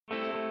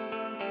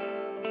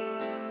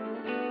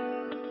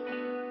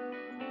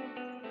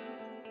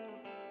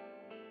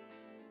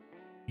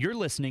You're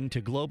listening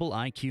to Global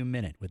IQ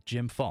Minute with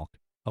Jim Falk,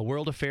 a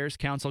World Affairs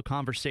Council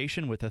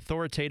conversation with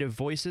authoritative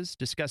voices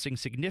discussing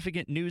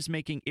significant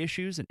news-making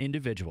issues and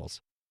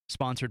individuals.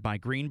 Sponsored by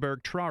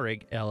Greenberg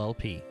Traurig,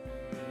 LLP.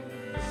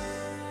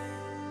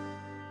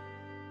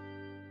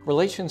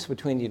 Relations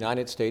between the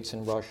United States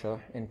and Russia,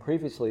 and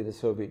previously the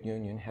Soviet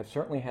Union, have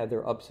certainly had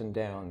their ups and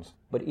downs.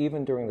 But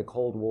even during the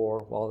Cold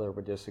War, while there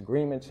were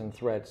disagreements and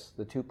threats,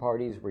 the two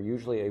parties were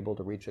usually able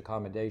to reach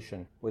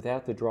accommodation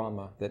without the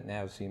drama that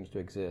now seems to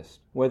exist.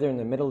 Whether in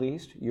the Middle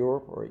East,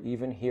 Europe, or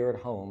even here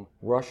at home,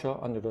 Russia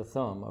under the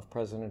thumb of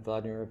President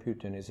Vladimir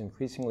Putin is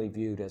increasingly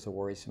viewed as a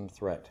worrisome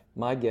threat.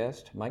 My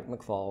guest, Mike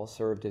McFaul,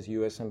 served as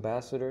U.S.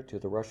 Ambassador to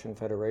the Russian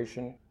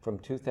Federation from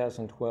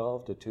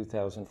 2012 to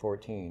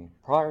 2014.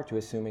 Prior to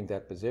assuming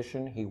that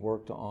position, he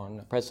worked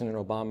on President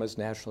Obama's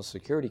National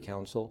Security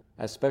Council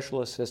as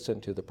Special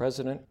Assistant to the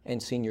President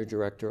and Senior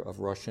Director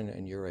of Russian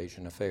and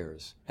Eurasian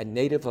Affairs. A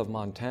native of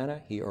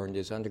Montana, he earned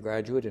his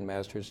undergraduate and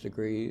master's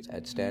degrees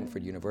at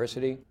Stanford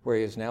University, where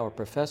he is now a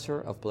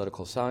professor of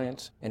political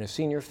science and a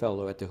senior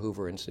fellow at the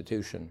Hoover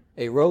Institution.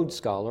 A Rhodes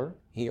Scholar,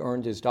 he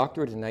earned his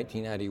doctorate in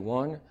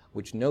 1991,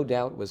 which no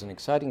doubt was an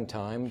exciting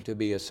time to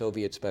be a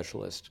Soviet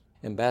specialist.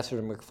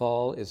 Ambassador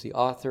McFaul is the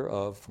author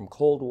of From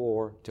Cold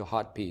War to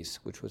Hot Peace,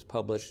 which was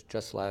published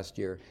just last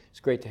year. It's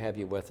great to have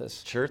you with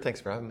us. Sure,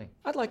 thanks for having me.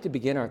 I'd like to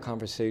begin our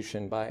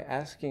conversation by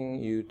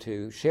asking you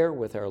to share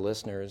with our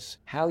listeners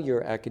how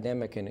your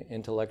academic and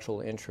intellectual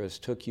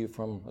interest took you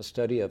from a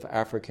study of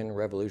African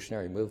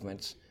revolutionary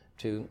movements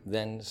to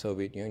then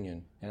Soviet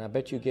Union. And I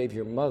bet you gave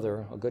your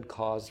mother a good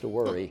cause to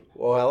worry.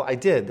 Well, I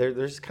did.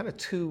 There's kind of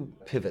two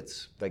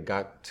pivots that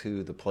got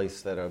to the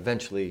place that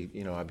eventually,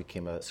 I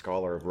became a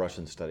scholar of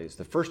Russian studies.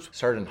 The first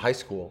started in high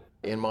school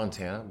in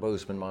Montana,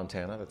 Bozeman,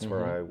 Montana. That's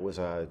where I was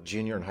a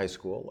junior in high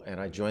school, and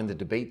I joined the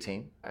debate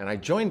team. And I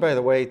joined, by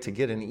the way, to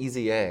get an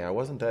easy A. I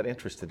wasn't that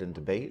interested in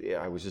debate.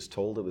 I was just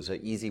told it was an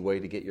easy way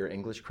to get your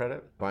English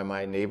credit by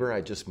my neighbor.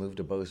 I just moved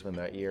to Bozeman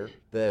that year.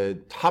 The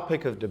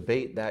topic of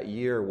debate that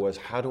year was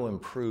how to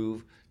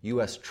improve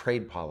U.S.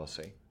 trade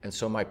policy. And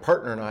so my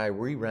partner and I,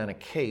 we ran a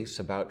case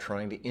about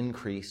trying to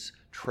increase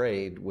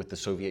trade with the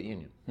Soviet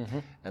Union.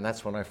 And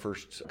that's when I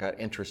first got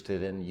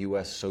interested in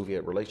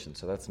U.S.-Soviet relations.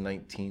 So that's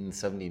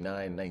 1979,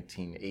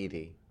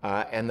 1980.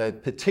 And the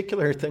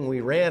particular thing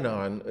we ran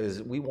on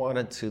is we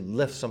wanted to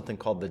lift something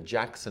called the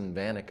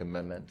Jackson-Vanik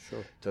Amendment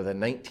to the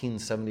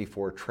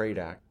 1974 Trade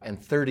Act.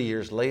 And 30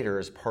 years later,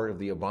 as part of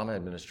the Obama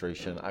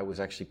administration, I was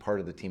actually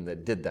part of the team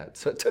that did that.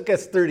 So it took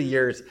us 30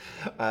 years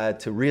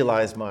to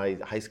realize my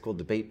high school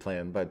debate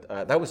plan, but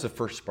that was the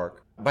first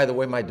spark. By the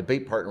way, my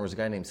debate partner was a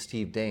guy named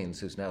Steve Daines,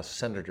 who's now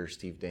Senator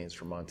Steve Daines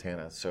from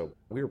Montana. So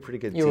we were a pretty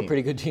good team. You were a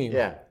pretty good team.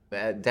 Yeah.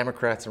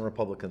 Democrats and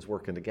Republicans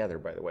working together,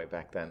 by the way,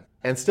 back then.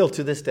 And still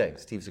to this day,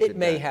 Steve's a good guy. It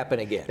may happen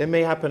again. It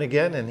may happen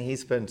again, and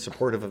he's been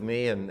supportive of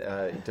me and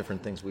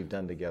different things we've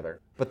done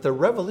together. But the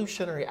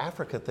revolutionary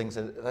Africa things,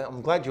 and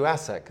I'm glad you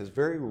asked that, because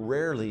very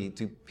rarely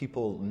do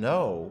people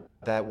know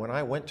that when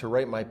I went to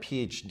write my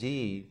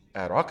PhD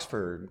at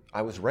Oxford,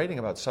 I was writing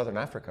about Southern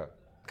Africa.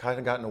 Kind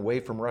of gotten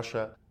away from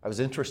Russia. I was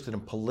interested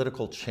in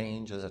political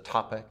change as a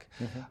topic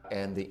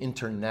and the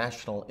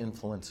international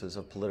influences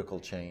of political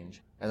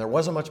change. And there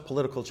wasn't much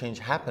political change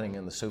happening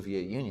in the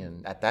Soviet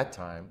Union at that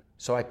time.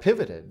 So I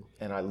pivoted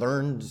and I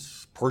learned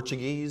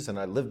Portuguese and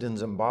I lived in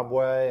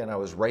Zimbabwe and I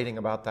was writing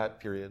about that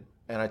period.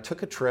 And I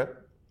took a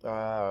trip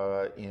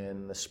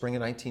in the spring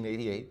of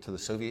 1988 to the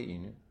Soviet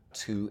Union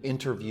to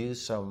interview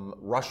some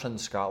Russian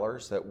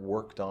scholars that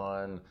worked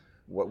on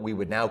what we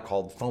would now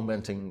call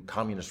fomenting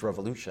communist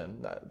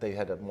revolution. They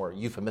had a more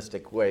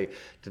euphemistic way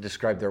to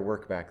describe their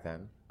work back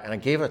then. And I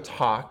gave a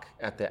talk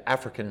at the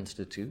African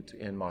Institute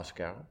in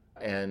Moscow.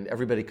 And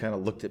everybody kind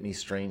of looked at me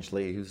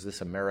strangely. Who's this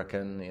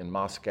American in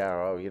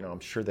Moscow? I'm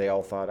sure they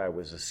all thought I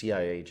was a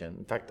CIA agent.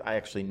 In fact, I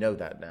actually know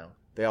that now.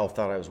 They all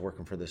thought I was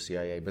working for the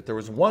CIA. But there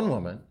was one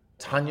woman,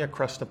 Tanya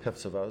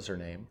Krasnopivtseva is her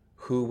name,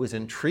 who was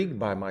intrigued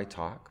by my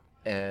talk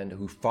and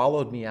who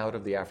followed me out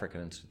of the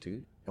African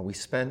Institute. And we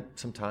spent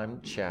some time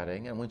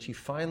chatting, and when she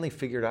finally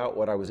figured out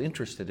what I was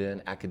interested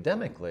in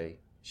academically,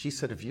 she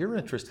said, if you're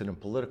interested in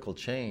political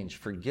change,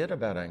 forget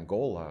about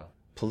Angola.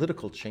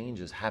 Political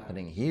change is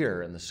happening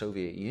here in the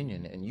Soviet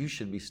Union, and you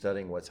should be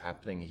studying what's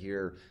happening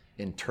here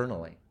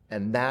internally.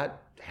 And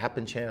that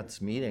happen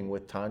chance meeting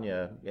with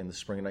Tanya in the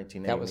spring of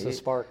 1988, that was the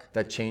spark.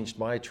 That changed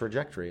my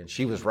trajectory. And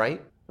she was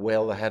right,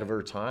 well ahead of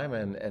her time,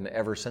 and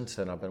ever since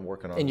then I've been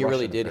working on And you Russian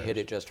really did affairs. hit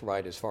it just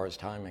right as far as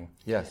timing.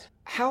 Yes.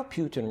 How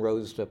Putin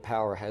rose to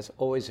power has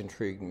always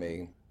intrigued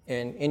me.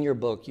 And in your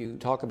book, you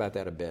talk about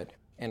that a bit.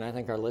 And I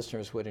think our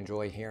listeners would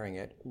enjoy hearing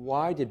it.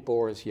 Why did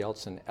Boris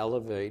Yeltsin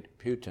elevate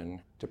Putin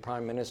to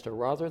prime minister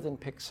rather than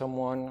pick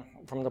someone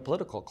from the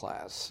political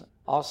class?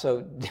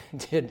 Also,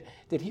 did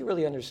he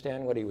really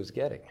understand what he was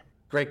getting?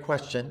 Great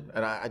question,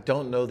 and I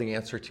don't know the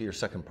answer to your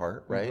second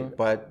part, right?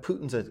 But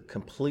Putin's a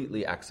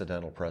completely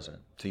accidental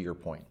president, to your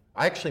point.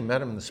 I actually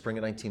met him in the spring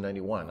of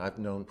 1991. I've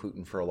known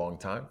Putin for a long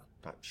time.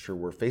 Not sure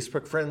we're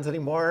Facebook friends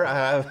anymore.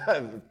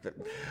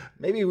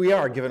 Maybe we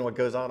are, given what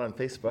goes on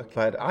Facebook.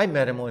 But I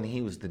met him when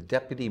he was the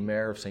deputy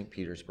mayor of St.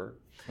 Petersburg.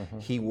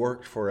 He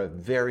worked for a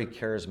very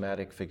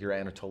charismatic figure.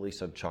 Anatoly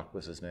Sobchak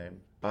was his name.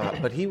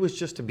 But he was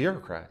just a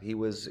bureaucrat. He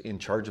was in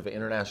charge of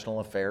international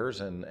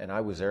affairs, and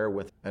I was there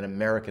with an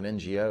American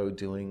NGO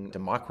doing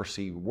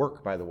democracy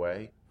work, by the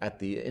way, at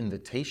the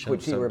invitation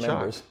Which of Sobchak. he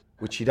remembers.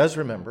 Which he does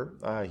remember.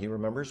 He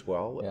remembers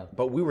well. Yeah.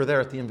 But we were there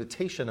at the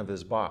invitation of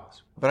his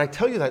boss. But I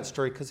tell you that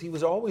story because he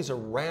was always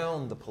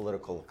around the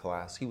political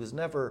class. He was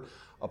never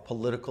a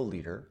political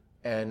leader.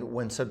 And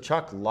when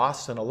Sobchak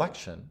lost an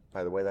election,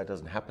 by the way, that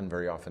doesn't happen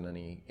very often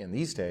in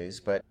these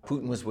days, but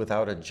Putin was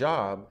without a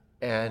job,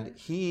 and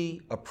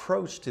he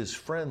approached his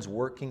friends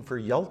working for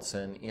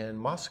Yeltsin in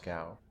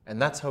Moscow.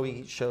 And that's how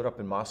he showed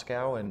up in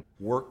Moscow and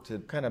worked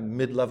as kind of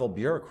mid-level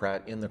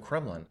bureaucrat in the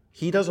Kremlin.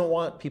 He doesn't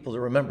want people to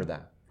remember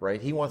that. Right?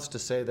 He wants to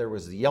say there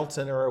was the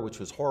Yeltsin era, which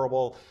was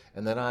horrible,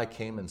 and then I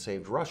came and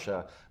saved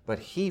Russia. But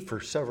he, for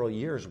several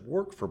years,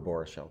 worked for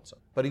Boris Yeltsin.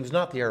 But he was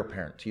not the heir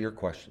apparent, to your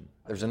question.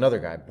 There's another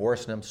guy,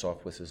 Boris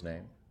Nemtsov was his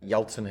name.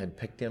 Yeltsin had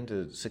picked him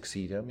to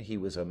succeed him. He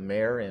was a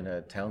mayor in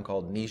a town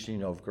called Nizhny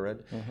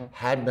Novgorod,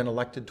 had been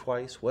elected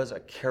twice, was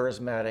a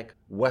charismatic,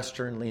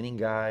 Western-leaning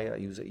guy.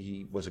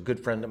 He was a good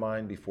friend of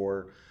mine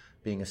before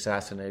being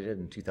assassinated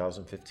in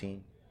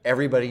 2015.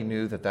 Everybody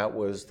knew that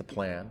was the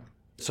plan.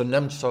 So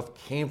Nemtsov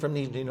came from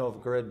Nizhny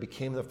Novgorod,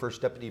 became the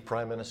first deputy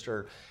prime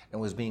minister,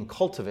 and was being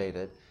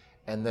cultivated.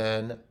 And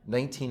then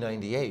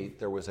 1998,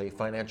 there was a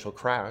financial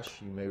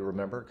crash, you may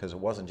remember, because it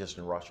wasn't just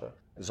in Russia.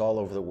 It was all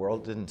over the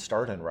world. It didn't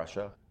start in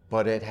Russia,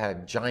 but it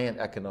had giant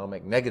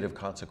economic negative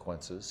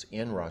consequences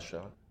in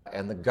Russia.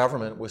 And the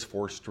government was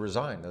forced to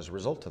resign as a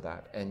result of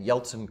that. And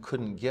Yeltsin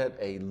couldn't get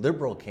a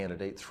liberal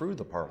candidate through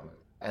the parliament.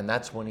 And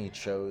that's when he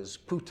chose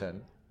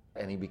Putin,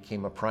 and he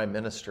became a prime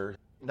minister.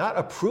 Not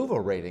approval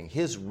rating,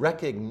 his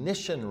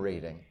recognition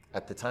rating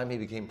at the time he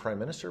became prime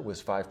minister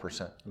was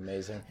 5%.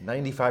 Amazing.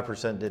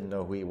 95% didn't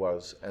know who he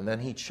was. And then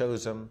he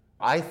chose him,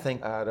 I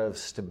think, out of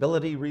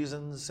stability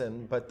reasons,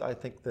 but I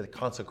think the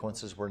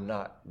consequences were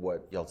not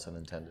what Yeltsin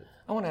intended.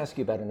 I want to ask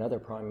you about another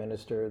prime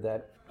minister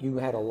that you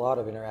had a lot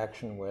of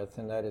interaction with,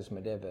 and that is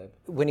Medvedev.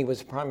 When he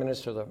was prime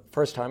minister the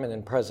first time and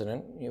then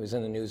president, he was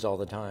in the news all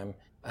the time.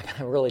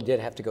 I really did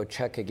have to go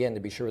check again to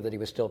be sure that he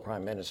was still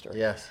prime minister.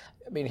 Yes.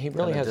 I mean, he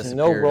really Kinda has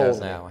no role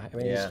hasn't he? now. I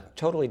mean, Yeah. he's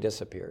totally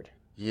disappeared.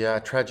 Yeah, a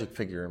tragic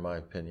figure in my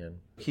opinion.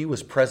 He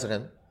was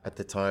president at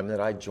the time that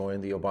I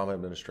joined the Obama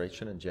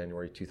administration in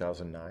January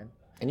 2009.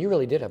 And you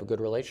really did have a good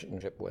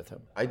relationship with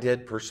him. I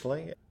did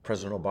personally.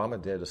 President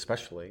Obama did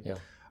especially.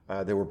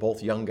 Yeah. They were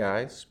both young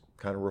guys,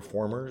 kind of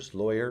reformers,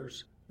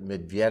 lawyers.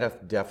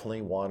 Medvedev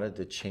definitely wanted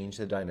to change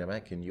the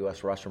dynamic in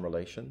U.S.-Russian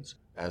relations,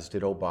 as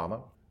did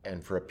Obama.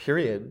 And for a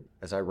period,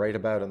 as I write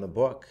about in the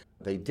book,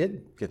 they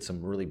did get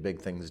some really big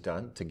things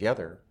done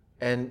together.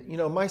 And,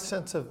 my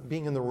sense of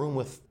being in the room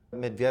with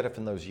Medvedev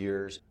in those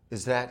years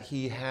is that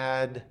he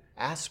had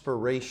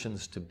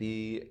aspirations to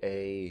be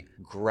a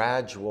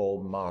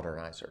gradual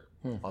modernizer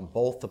on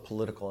both the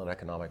political and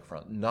economic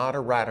front, not a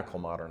radical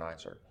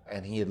modernizer.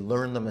 And he had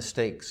learned the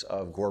mistakes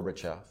of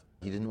Gorbachev.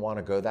 He didn't want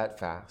to go that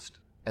fast.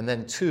 And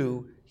then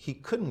two, he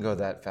couldn't go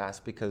that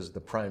fast because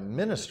the prime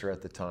minister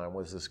at the time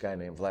was this guy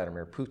named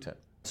Vladimir Putin.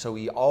 So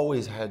he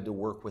always had to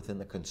work within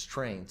the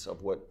constraints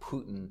of what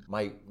Putin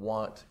might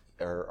want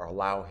or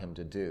allow him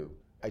to do.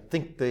 I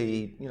think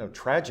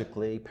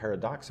tragically,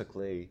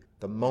 paradoxically,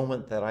 the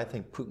moment that I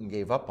think Putin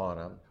gave up on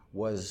him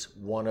was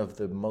one of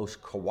the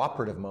most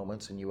cooperative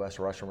moments in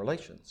U.S.-Russian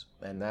relations.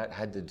 And that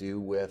had to do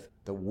with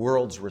the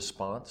world's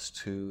response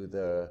to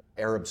the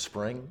Arab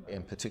Spring,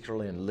 and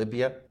particularly in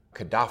Libya.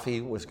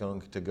 Gaddafi was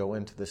going to go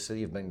into the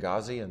city of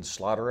Benghazi and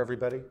slaughter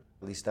everybody.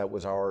 At least that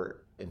was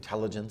our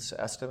intelligence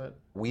estimate.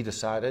 We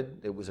decided,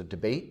 it was a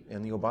debate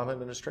in the Obama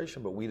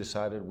administration, but we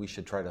decided we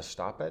should try to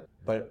stop it.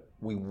 But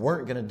we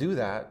weren't going to do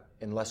that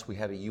unless we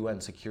had a UN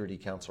Security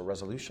Council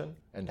resolution.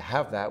 And to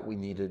have that, we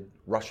needed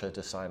Russia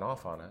to sign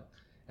off on it.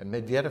 And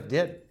Medvedev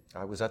did.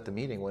 I was at the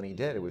meeting when he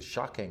did. It was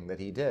shocking that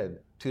he did.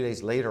 2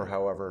 days later,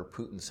 however,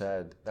 Putin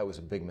said that was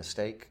a big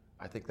mistake.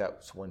 I think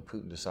that's when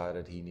Putin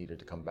decided he needed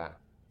to come back.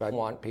 I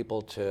want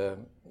people to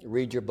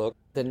read your book.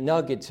 The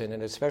nuggets in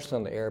it, especially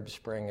on the Arab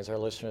Spring, as our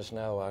listeners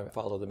know, I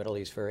follow the Middle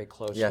East very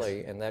closely,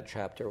 Yes. and that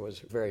chapter was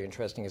very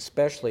interesting,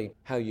 especially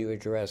how you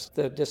addressed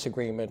the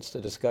disagreements, the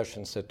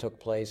discussions that took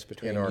place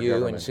between In our you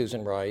government. And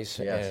Susan Rice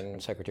Yes.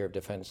 and Secretary of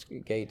Defense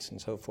Gates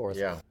and so forth.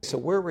 Yeah. So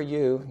where were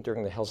you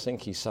during the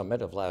Helsinki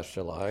summit of last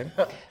July?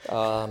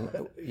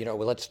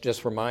 Let's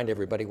just remind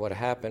everybody what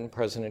happened.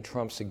 President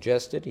Trump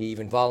suggested, he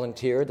even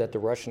volunteered that the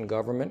Russian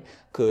government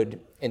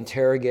could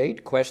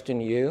interrogate, question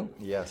you.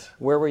 Yes.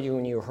 Where were you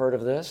when you heard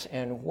of this,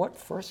 and what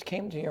first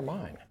came to your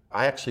mind?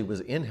 I actually was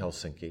in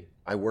Helsinki.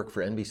 I work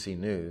for NBC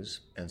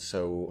News, and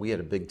so we had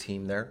a big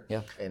team there.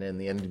 Yeah. And in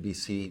the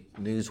NBC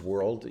News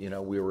world,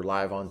 we were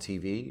live on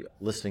TV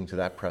listening to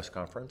that press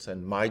conference,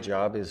 and my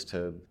job is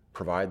to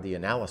provide the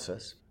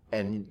analysis.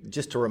 And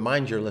just to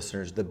remind your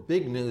listeners, the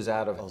big news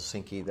out of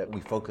Helsinki that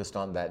we focused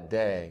on that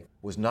day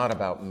was not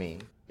about me.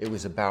 It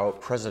was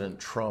about President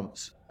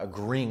Trump's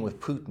agreeing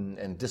with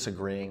Putin and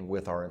disagreeing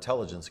with our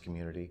intelligence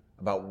community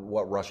about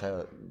what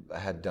Russia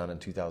had done in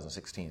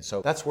 2016.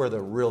 So that's where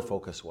the real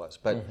focus was.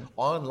 But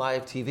on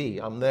live TV,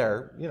 I'm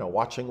there,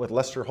 watching with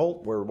Lester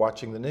Holt. We're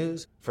watching the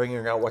news,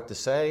 figuring out what to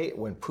say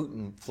when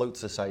Putin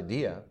floats this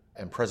idea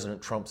and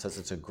President Trump says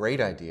it's a great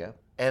idea.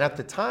 And at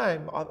the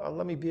time,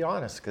 let me be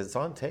honest, because it's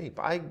on tape,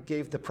 I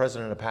gave the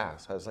president a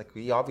pass. I was like,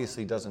 he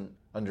obviously doesn't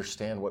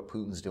understand what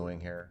Putin's doing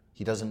here.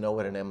 He doesn't know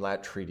what an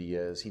MLAT treaty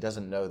is. He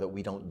doesn't know that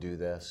we don't do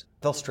this.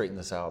 They'll straighten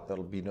this out.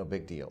 That'll be no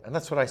big deal. And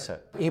that's what I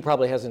said. He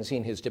probably hasn't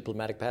seen his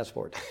diplomatic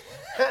passport.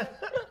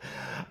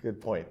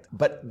 Good point.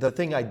 But the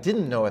thing I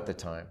didn't know at the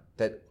time,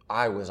 that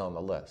I was on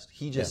the list.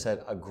 He just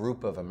said a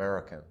group of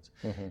Americans.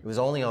 It was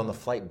only on the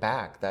flight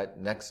back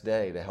that next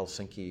day to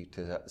Helsinki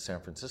to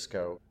San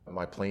Francisco.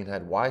 My plane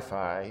had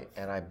Wi-Fi,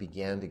 and I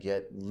began to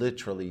get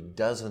literally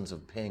dozens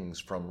of pings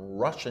from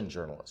Russian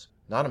journalists,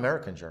 not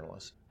American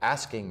journalists,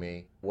 asking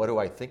me, what do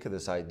I think of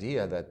this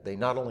idea that they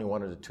not only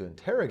wanted to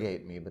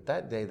interrogate me, but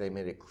that day they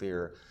made it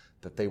clear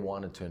that they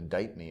wanted to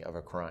indict me of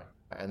a crime.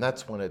 And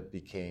that's when it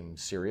became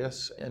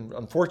serious. And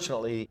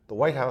unfortunately, the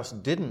White House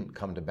didn't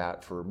come to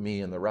bat for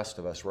me and the rest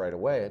of us right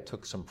away. It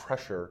took some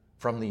pressure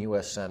from the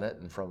U.S. Senate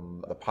and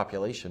from the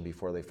population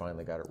before they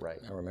finally got it right.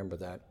 I remember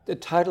that. The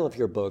title of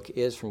your book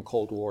is From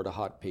Cold War to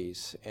Hot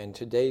Peace, and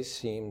today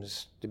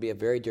seems to be a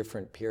very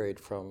different period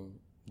from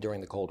during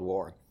the Cold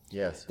War.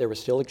 Yes. There were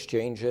still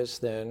exchanges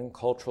then,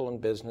 cultural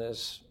and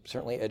business,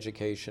 certainly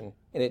education.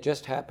 And it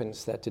just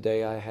happens that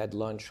today I had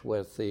lunch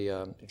with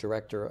the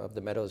director of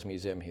the Meadows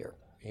Museum here.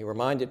 He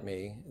reminded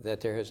me that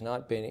there has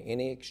not been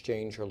any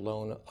exchange or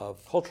loan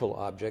of cultural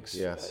objects,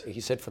 he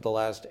said, for the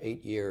last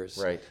 8 years.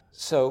 Right.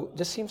 So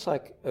this seems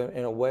like,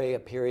 in a way, a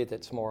period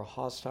that's more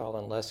hostile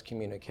and less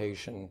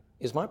communication.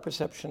 Is my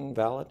perception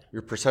valid?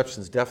 Your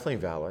perception is definitely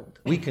valid.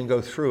 We can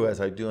go through,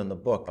 as I do in the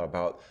book,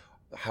 about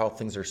how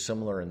things are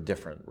similar and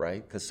different,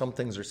 right? Because some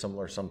things are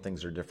similar, some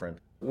things are different.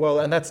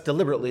 Well, and that's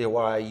deliberately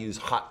why I use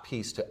hot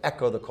peace to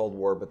echo the Cold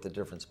War, but the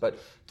difference. But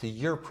to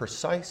your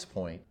precise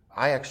point,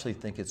 I actually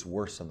think it's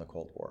worse than the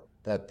Cold War.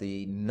 That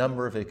the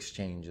number of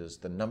exchanges,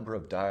 the number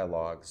of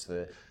dialogues,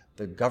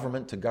 the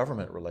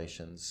government-to-government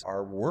relations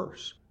are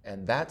worse.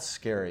 And that's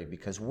scary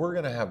because we're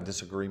going to have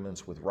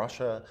disagreements with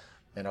Russia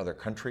and other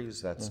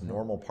countries. That's a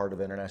normal part of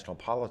international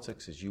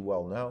politics, as you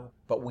well know.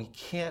 But we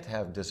can't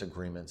have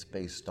disagreements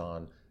based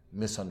on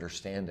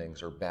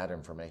misunderstandings or bad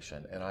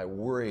information. And I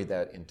worry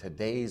that in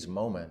today's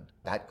moment,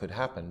 that could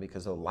happen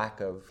because of the lack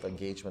of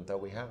engagement that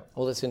we have.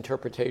 Well, this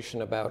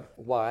interpretation about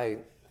why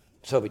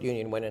Soviet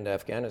Union went into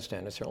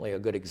Afghanistan is certainly a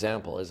good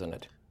example, isn't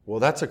it?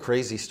 Well, that's a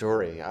crazy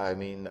story. I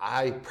mean,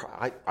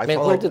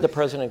 where did the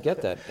president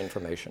get that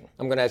information?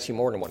 I'm going to ask you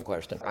more than one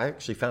question. I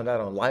actually found out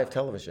on live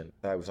television.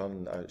 I was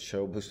on a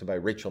show boosted by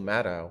Rachel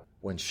Maddow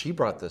when she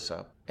brought this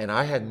up. And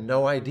I had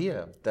no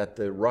idea that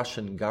the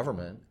Russian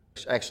government,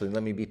 actually,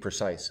 let me be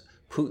precise,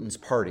 Putin's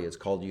party, it's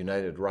called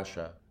United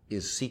Russia,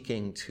 is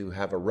seeking to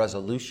have a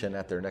resolution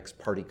at their next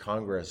party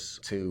congress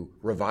to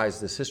revise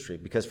this history.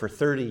 Because for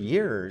 30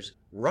 years,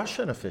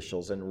 Russian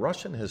officials and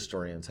Russian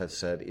historians have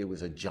said it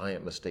was a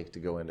giant mistake to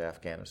go into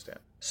Afghanistan.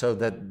 So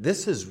that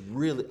this is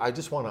really, I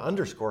just want to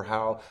underscore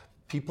how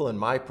people in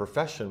my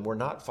profession were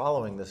not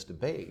following this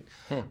debate,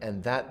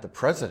 and that the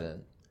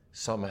president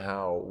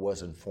somehow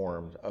was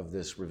informed of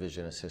this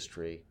revisionist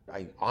history.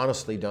 I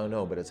honestly don't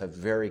know, but it's a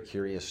very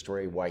curious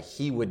story why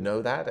he would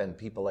know that and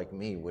people like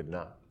me would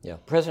not. Yeah,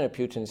 President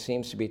Putin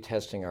seems to be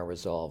testing our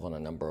resolve on a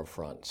number of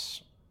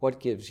fronts. What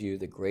gives you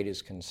the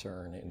greatest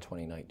concern in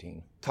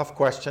 2019? Tough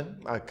question,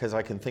 because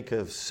I can think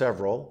of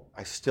several.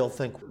 I still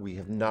think we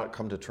have not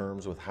come to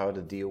terms with how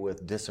to deal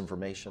with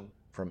disinformation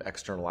from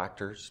external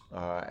actors.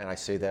 And I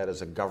say that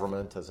as a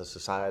government, as a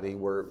society,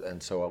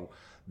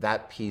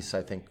 that piece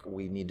I think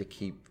we need to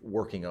keep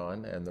working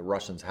on, and the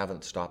Russians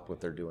haven't stopped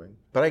what they're doing.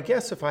 But I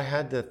guess if I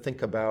had to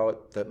think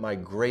about my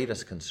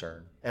greatest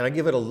concern, and I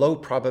give it a low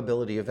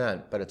probability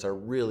event, but it's a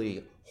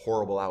really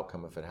horrible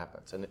outcome if it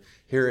happens. And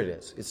here it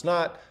is. It's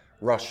not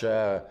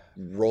Russia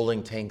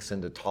rolling tanks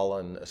into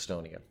Tallinn,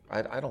 Estonia.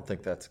 I don't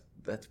think that's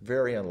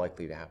very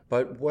unlikely to happen.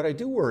 But what I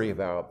do worry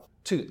about,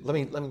 let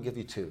me give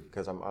you two,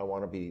 because I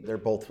want to be, they're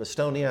both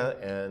Estonia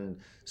and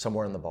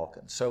somewhere in the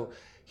Balkans. So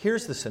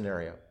here's the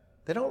scenario.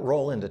 They don't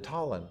roll into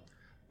Tallinn,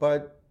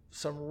 but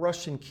some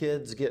Russian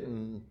kids get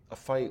in a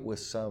fight with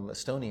some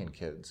Estonian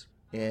kids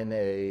in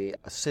a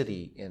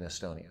city in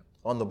Estonia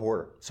on the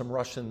border.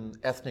 Some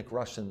ethnic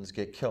Russians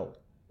get killed.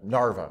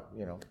 Narva,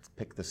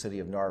 pick the city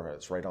of Narva,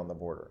 it's right on the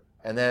border.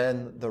 And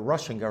then the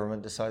Russian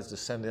government decides to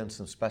send in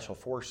some special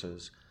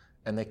forces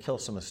and they kill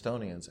some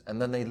Estonians and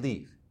then they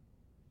leave.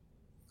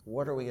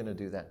 What are we going to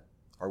do then?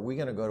 Are we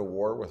going to go to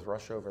war with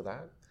Russia over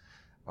that?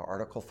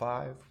 Article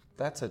 5?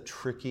 That's a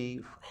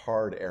tricky,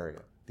 hard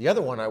area. The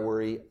other one I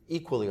worry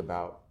equally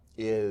about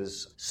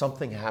is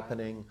something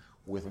happening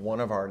with one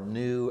of our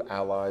new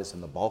allies in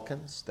the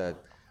Balkans that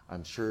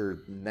I'm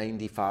sure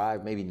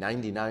 95, maybe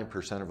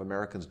 99% of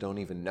Americans don't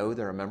even know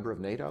they're a member of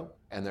NATO.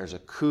 And there's a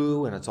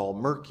coup and it's all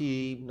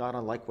murky, not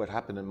unlike what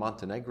happened in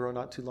Montenegro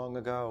not too long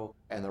ago.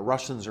 And the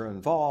Russians are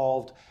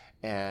involved,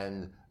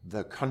 and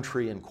the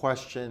country in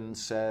question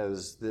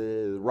says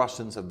the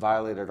Russians have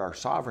violated our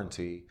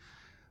sovereignty.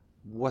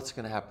 What's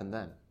going to happen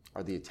then?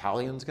 Are the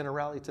Italians going to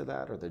rally to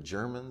that? Or the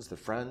Germans, the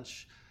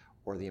French,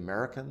 or the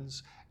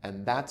Americans?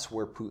 And that's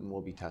where Putin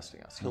will be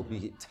testing us. He'll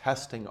be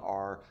testing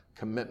our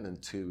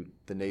commitment to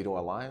the NATO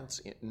alliance,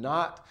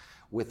 not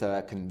with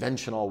a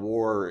conventional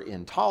war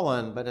in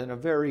Tallinn, but in a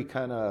very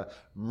kind of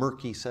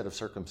murky set of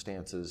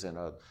circumstances in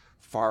a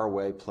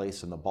faraway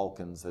place in the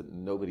Balkans that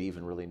nobody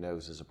even really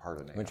knows is a part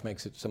of NATO. Which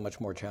makes it so much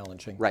more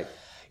challenging. Right.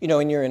 You know,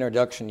 in your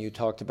introduction, you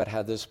talked about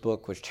how this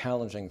book was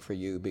challenging for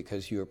you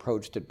because you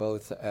approached it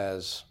both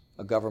as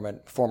a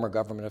former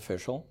government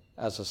official,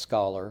 as a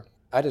scholar.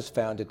 I just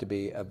found it to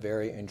be a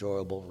very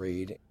enjoyable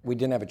read. We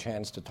didn't have a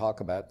chance to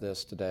talk about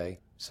this today.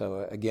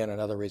 So again,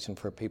 another reason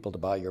for people to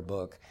buy your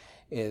book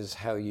is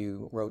how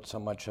you wrote so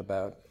much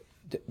about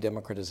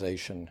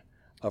democratization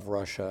of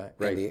Russia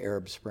and the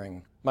Arab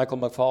Spring. Michael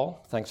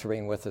McFaul, thanks for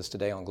being with us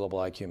today on Global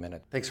IQ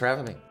Minute. Thanks for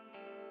having me.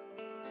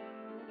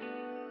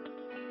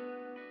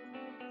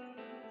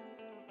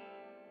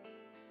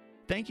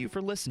 Thank you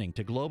for listening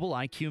to Global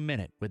IQ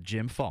Minute with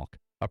Jim Falk,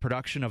 a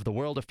production of the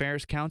World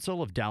Affairs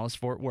Council of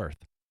Dallas-Fort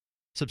Worth.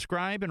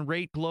 Subscribe and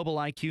rate Global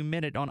IQ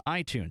Minute on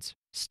iTunes,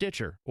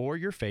 Stitcher, or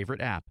your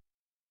favorite app.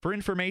 For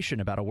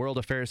information about a World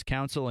Affairs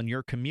Council in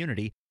your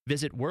community,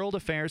 visit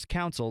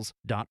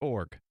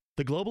worldaffairscouncils.org.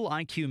 The Global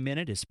IQ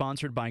Minute is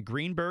sponsored by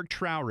Greenberg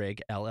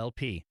Traurig,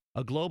 LLP,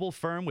 a global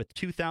firm with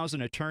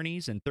 2,000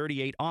 attorneys and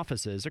 38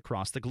 offices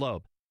across the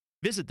globe.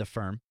 Visit the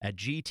firm at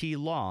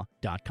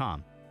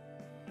gtlaw.com.